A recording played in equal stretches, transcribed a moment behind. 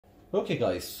Okay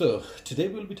guys, so today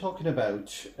we'll be talking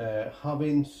about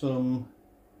having some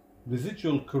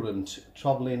residual current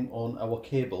traveling on our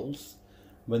cables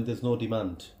when there's no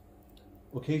demand.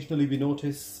 Occasionally we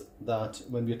notice that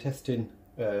when we're testing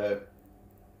a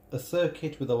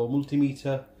circuit with our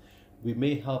multimeter, we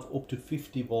may have up to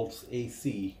 50 volts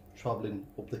AC traveling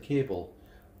up the cable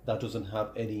that doesn't have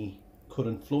any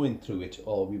current flowing through it,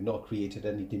 or we've not created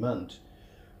any demand.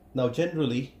 Now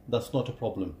generally that's not a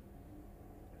problem.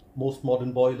 Most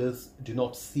modern boilers do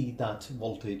not see that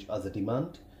voltage as a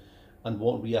demand and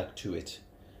won't react to it.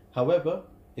 However,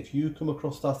 if you come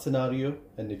across that scenario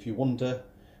and if you wonder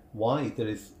why there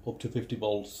is up to 50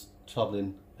 volts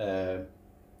traveling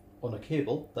on a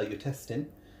cable that you're testing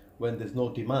when there's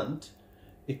no demand,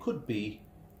 it could be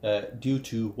due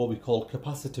to what we call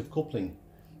capacitive coupling,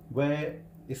 where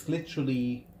it's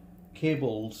literally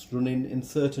cables running in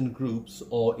certain groups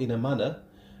or in a manner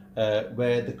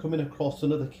where they're coming across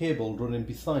another cable running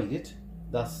beside it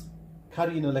that's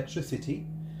carrying electricity,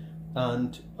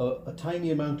 and a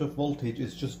tiny amount of voltage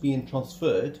is just being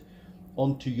transferred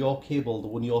onto your cable, the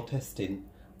one you're testing,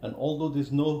 and although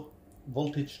there's no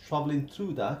voltage traveling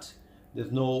through that,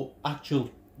 there's no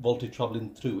actual voltage traveling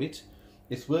through it,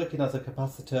 it's working as a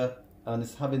capacitor and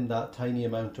it's having that tiny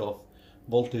amount of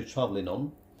voltage traveling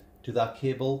on to that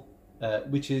cable,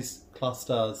 which is classed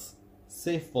as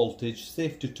safe voltage,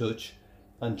 safe to touch,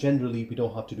 and generally we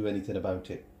don't have to do anything about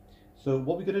it. So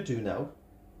what we're going to do now,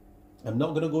 I'm not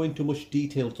going to go into much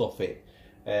details of it,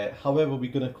 however we're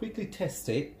going to quickly test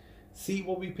it, see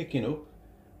what we're picking up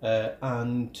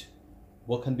and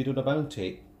what can be done about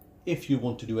it if you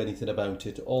want to do anything about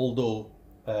it, although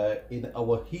in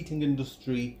our heating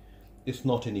industry it's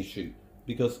not an issue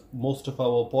because most of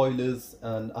our boilers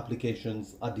and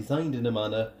applications are designed in a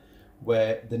manner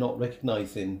where they're not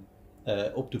recognizing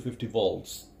up to 50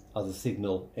 volts as a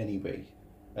signal anyway.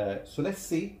 So let's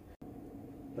see.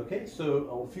 Okay, so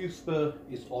our fuse spur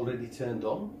is already turned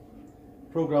on.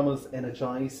 Programmer's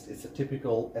energized. It's a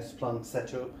typical S-plant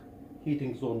setup.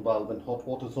 Heating zone valve and hot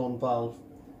water zone valve.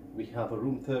 We have a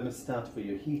room thermostat for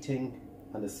your heating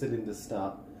and a cylinder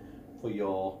start for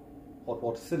your hot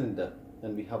water cylinder.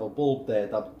 And we have a bulb there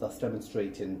that's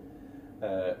demonstrating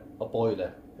a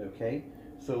boiler. Okay,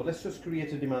 so let's just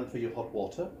create a demand for your hot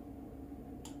water.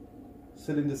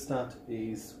 Cylinder start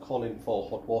is calling for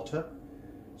hot water,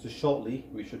 so shortly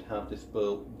we should have this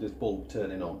bulb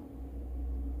turning on.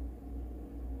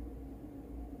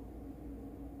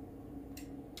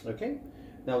 Okay,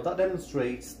 now that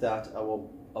demonstrates that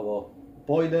our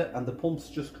boiler and the pumps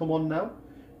just come on now.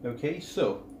 Okay,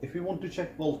 so if we want to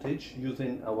check voltage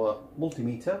using our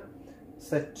multimeter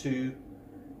set to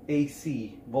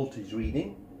AC voltage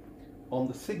reading on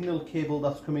the signal cable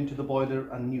that's coming to the boiler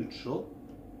and neutral,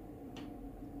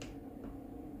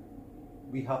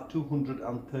 we have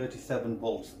 237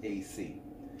 volts AC,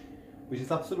 which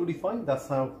is absolutely fine. That's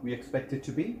how we expect it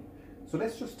to be. So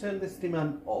let's just turn this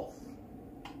demand off.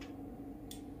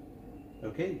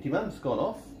 Okay, demand's gone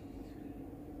off.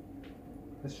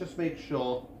 Let's just make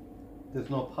sure there's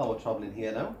no power traveling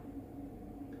here now.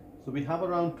 So we have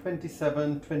around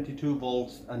 27, 22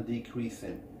 volts and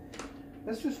decreasing.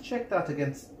 Let's just check that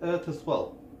against earth as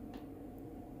well.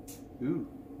 Ooh,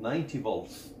 90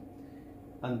 volts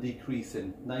and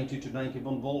decreasing, 90 to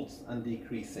 91 volts and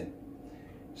decreasing.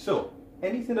 So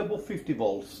anything above 50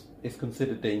 volts is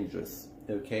considered dangerous.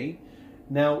 Okay,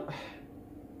 now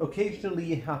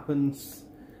occasionally it happens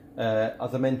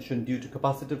as I mentioned due to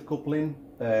capacitive coupling.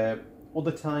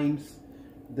 Other times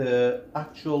the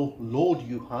actual load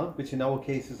you have, which in our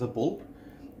case is a bulb,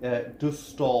 does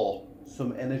store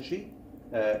some energy,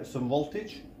 some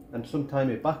voltage, and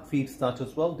sometimes it backfeeds that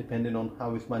as well depending on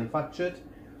how it's manufactured.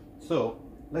 So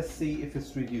let's see if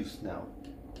it's reduced now.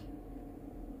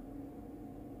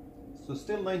 So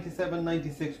still 97,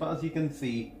 96, but as you can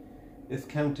see, it's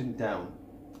counting down.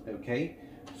 Okay,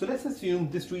 so let's assume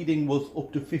this reading was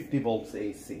up to 50 volts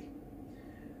AC.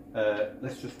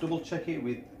 Let's just double check it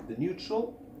with the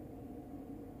neutral.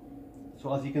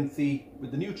 So as you can see,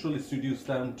 with the neutral it's reduced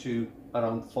down to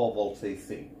around 4 volts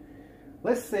AC.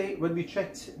 Let's say when we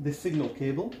checked the signal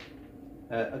cable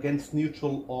against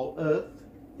neutral or earth,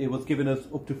 it was giving us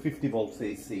up to 50 volts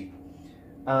AC.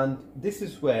 And this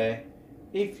is where,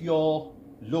 if your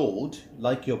load,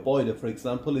 like your boiler for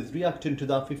example, is reacting to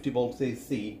that 50 volts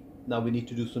AC, now we need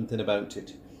to do something about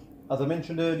it. As I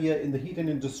mentioned earlier, in the heating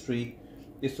industry,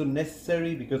 it's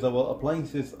unnecessary because our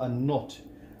appliances are not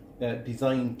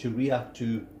designed to react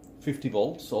to 50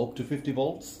 volts or up to 50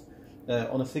 volts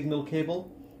on a signal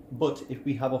cable. But if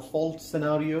we have a fault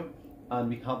scenario and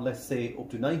we have, let's say, up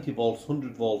to 90 volts,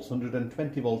 100 volts,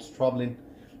 120 volts traveling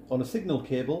on a signal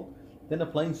cable, then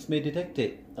appliance may detect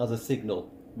it as a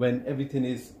signal. When everything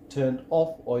is turned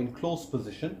off or in closed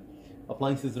position,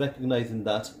 appliance is recognizing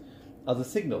that as a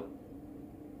signal.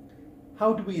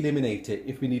 How do we eliminate it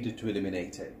if we needed to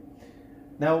eliminate it?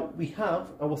 Now we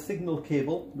have our signal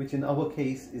cable, which in our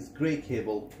case is grey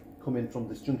cable coming from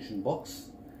this junction box,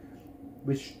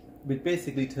 which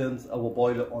basically turns our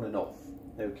boiler on and off.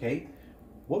 Okay,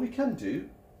 what we can do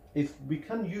is we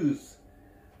can use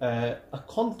a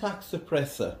contact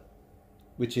suppressor,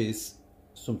 which is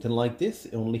something like this.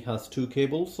 It only has 2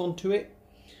 cables onto it.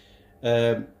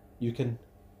 You can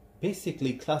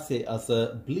basically class it as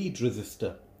a bleed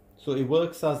resistor. So it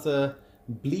works as a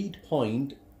bleed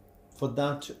point for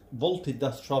that voltage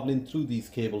that's traveling through these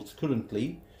cables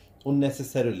currently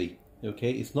unnecessarily.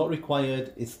 Okay, it's not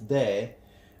required, it's there,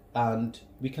 and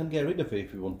we can get rid of it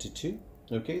if we wanted to.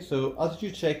 Okay, so as you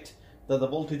checked that the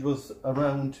voltage was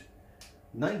around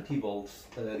 90 volts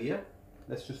earlier,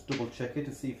 let's just double check it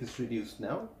to see if it's reduced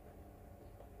now.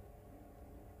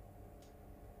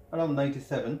 Around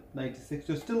 97, 96,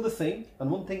 so still the same.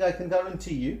 And one thing I can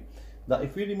guarantee you, that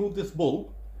if we remove this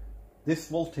bulb, this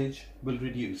voltage will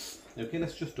reduce. Okay,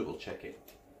 let's just double check it.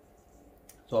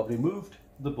 So I've removed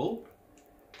the bulb.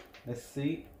 Let's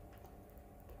see.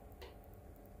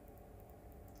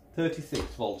 36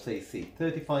 volts AC,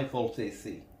 35 volts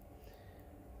AC.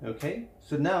 Okay,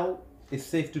 so now it's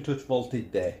safe to touch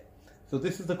voltage there. So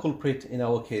this is the culprit in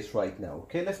our case right now.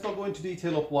 Okay, let's not go into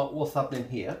detail of what's happening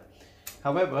here.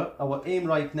 However, our aim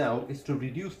right now is to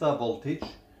reduce that voltage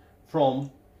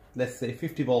from, let's say,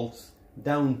 50 volts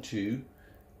down to,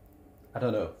 I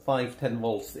don't know, 5-10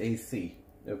 volts AC.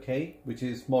 Okay, which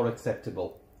is more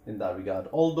acceptable in that regard,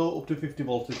 although up to 50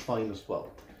 volts is fine as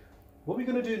well. What we're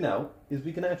going to do now is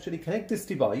we can actually connect this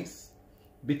device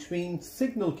between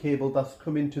signal cable that's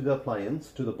coming to the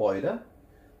appliance, to the boiler,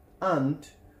 and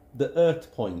the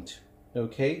earth point.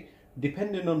 Okay,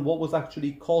 depending on what was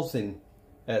actually causing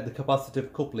the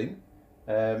capacitive coupling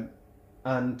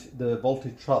and the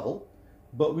voltage travel,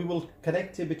 but we will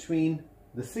connect it between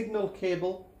the signal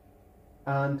cable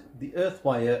and the earth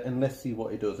wire, and let's see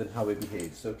what it does and how it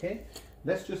behaves. Okay,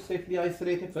 let's just safely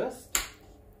isolate it first.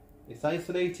 It's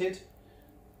isolated,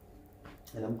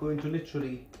 and I'm going to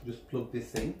literally just plug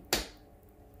this in.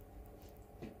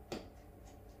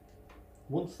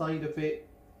 One side of it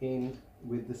in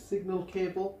with the signal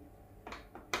cable,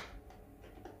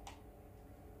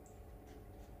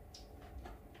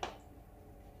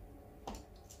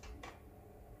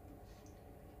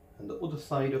 and the other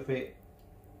side of it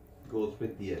goes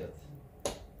with the earth.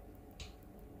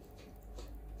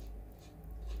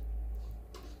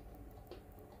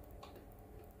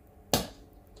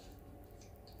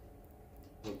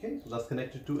 Okay, so that's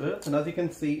connected to earth, and as you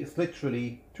can see, it's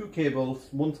literally 2 cables.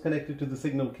 One's connected to the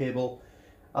signal cable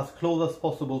as close as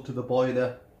possible to the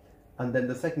boiler, and then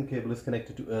the second cable is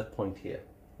connected to earth point here.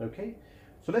 Okay,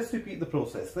 so let's repeat the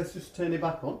process. Let's just turn it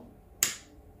back on.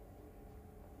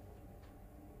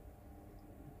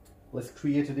 Let's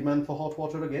create a demand for hot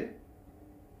water again.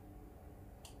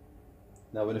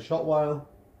 Now in a short while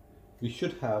we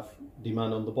should have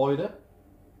demand on the boiler.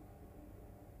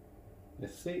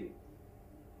 Let's see.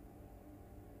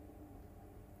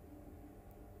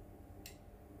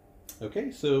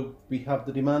 Okay, so we have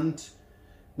the demand.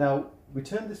 Now we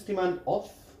turn this demand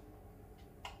off.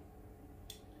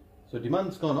 So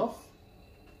demand's gone off,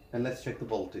 and let's check the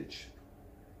voltage.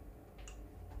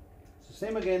 So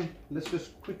same again, let's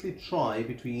just quickly try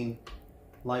between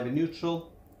live and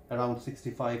neutral, around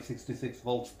 65, 66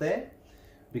 volts there,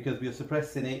 because we are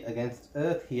suppressing it against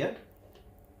earth here.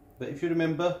 But if you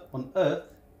remember, on earth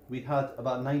we had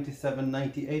about 97,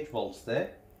 98 volts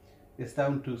there. It's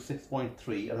down to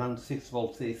 6.3, around 6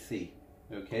 volts AC.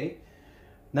 Okay,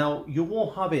 now you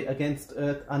won't have it against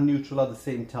earth and neutral at the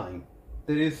same time.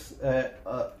 There is a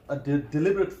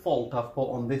deliberate fault I've put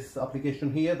on this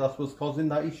application here. That's what's causing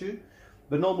that issue.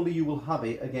 But normally you will have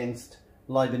it against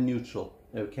live and neutral.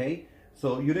 Okay,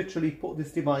 so you literally put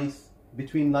this device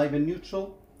between live and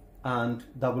neutral, and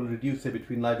that will reduce it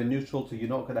between live and neutral, so you're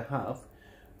not going to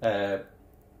have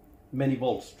many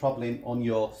volts traveling on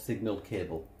your signal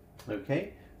cable.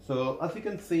 Okay, so as you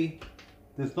can see,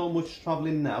 there's not much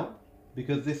traveling now,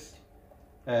 because this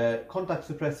contact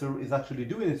suppressor is actually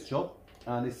doing its job,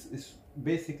 and it's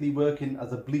basically working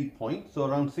as a bleed point, so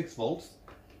around 6 volts.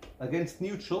 Against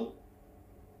neutral,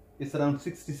 it's around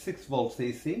 66 volts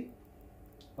AC,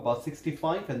 about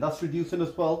 65, and that's reducing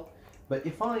as well. But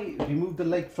if I remove the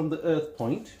leg from the earth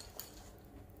point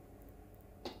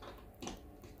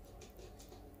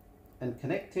and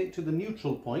connect it to the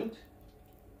neutral point,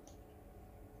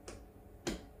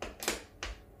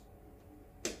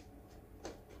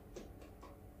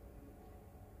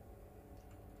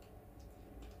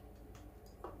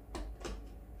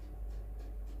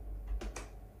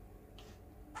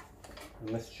 And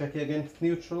let's check it against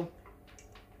neutral.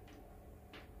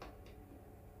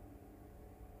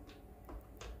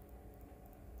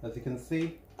 As you can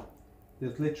see,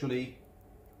 there's literally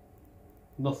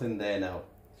nothing there now.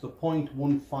 So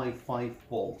 0.155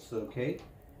 volts, okay?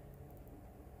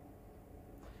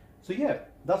 So yeah,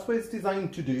 that's what it's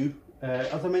designed to do.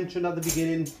 As I mentioned at the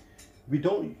beginning, we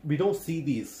don't see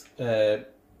these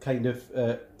kind of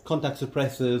contact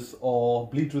suppressors or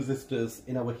bleed resistors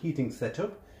in our heating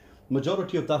setup.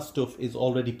 Majority of that stuff is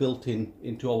already built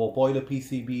into our boiler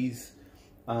PCBs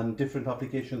and different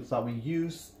applications that we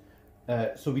use.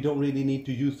 So we don't really need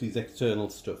to use these external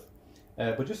stuff.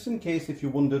 But just in case if you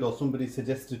wondered or somebody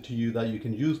suggested to you that you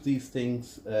can use these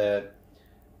things,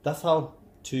 that's how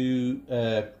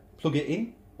to plug it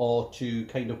in or to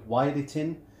kind of wire it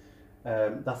in.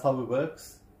 That's how it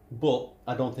works. But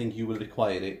I don't think you will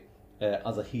require it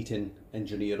as a heating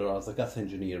engineer or as a gas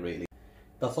engineer really.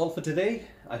 That's all for today.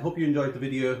 I hope you enjoyed the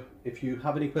video. If you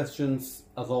have any questions,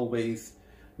 as always,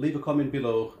 leave a comment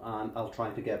below and I'll try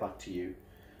to get back to you.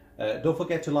 Don't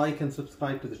forget to like and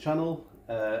subscribe to the channel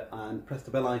and press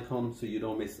the bell icon so you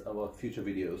don't miss our future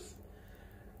videos.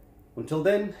 Until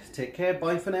then, take care,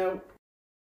 bye for now.